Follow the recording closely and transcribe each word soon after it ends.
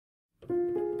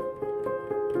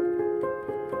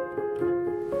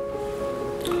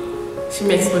She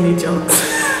makes funny jokes.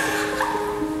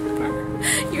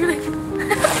 You're like...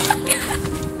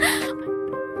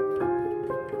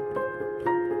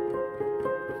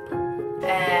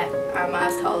 Our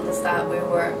ma's told us that we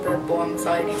were born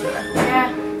beside each other. Yeah.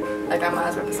 Like our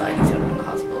ma's were beside each other in the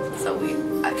hospital, so we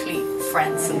actually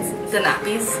friends since the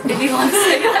nappies, if you want to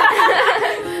say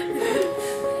that.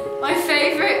 My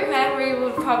favourite memory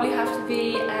would probably have to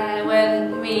be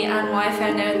when me and my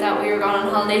found out that we were going on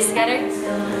holidays together.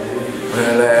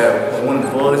 Well, one of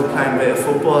the boys was playing a bit of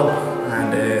football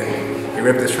and he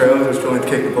ripped his trousers trying to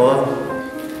kick the ball.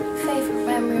 Favourite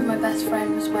memory of my best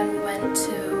friend was when we went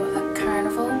to a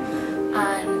carnival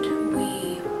and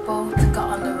we both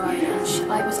got on the ride and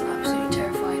I was absolutely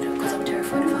terrified because I'm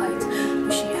terrified of heights,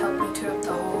 but she helped me through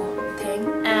the whole thing.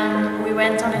 We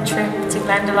went on a trip to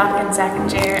Glendalough in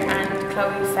second year and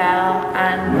Chloe fell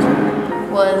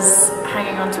and was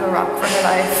hanging onto a rock for her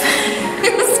life.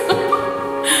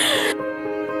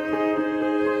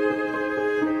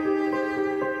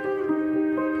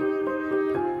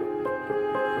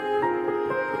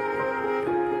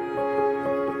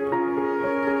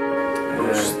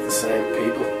 Just the same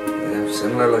people. Yeah,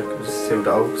 similar, like it was two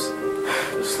dogs.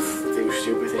 Just do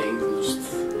stupid things and just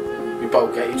we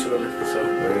both get each other, so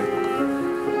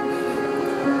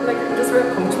Like I'm just real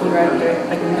comfortable around her.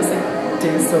 Like we just like do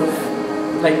stuff.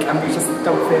 Like and we just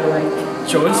don't feel like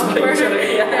judged by each other.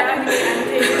 Yeah.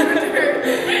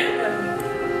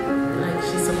 Like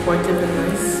she's supportive and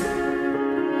nice.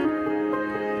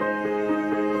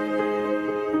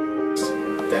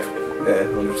 definitely. Yeah,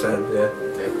 100%, yeah.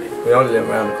 Definitely. We only live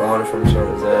around the corner from each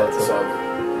other as well. So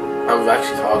and we've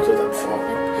actually talked about that before.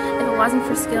 If it wasn't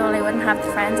for school, I wouldn't have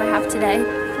the friends I have today.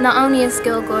 Not only is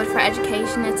school good for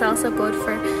education, it's also good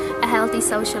for a healthy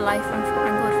social life and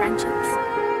good friendships.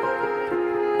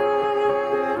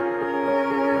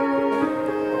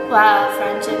 Well,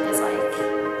 friendship is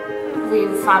like, we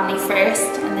have family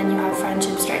first and then you have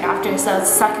friendship straight after, so it's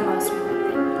the second most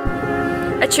important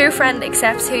thing. A true friend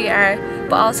accepts who you are,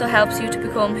 but also helps you to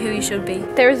become who you should be.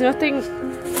 There is nothing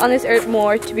on this earth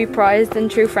more to be prized than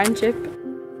true friendship.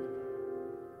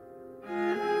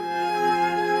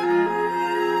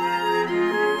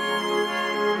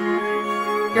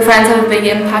 Your friends have a big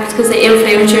impact because they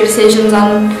influence your decisions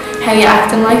on how you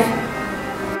act in life.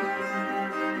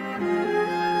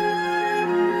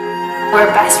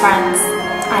 We're best friends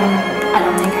and I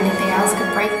don't think anything else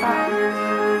could break that.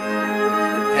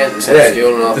 Yeah,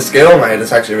 school and all. The school made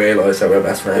us actually realise that we're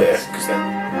best friends. Yeah, because then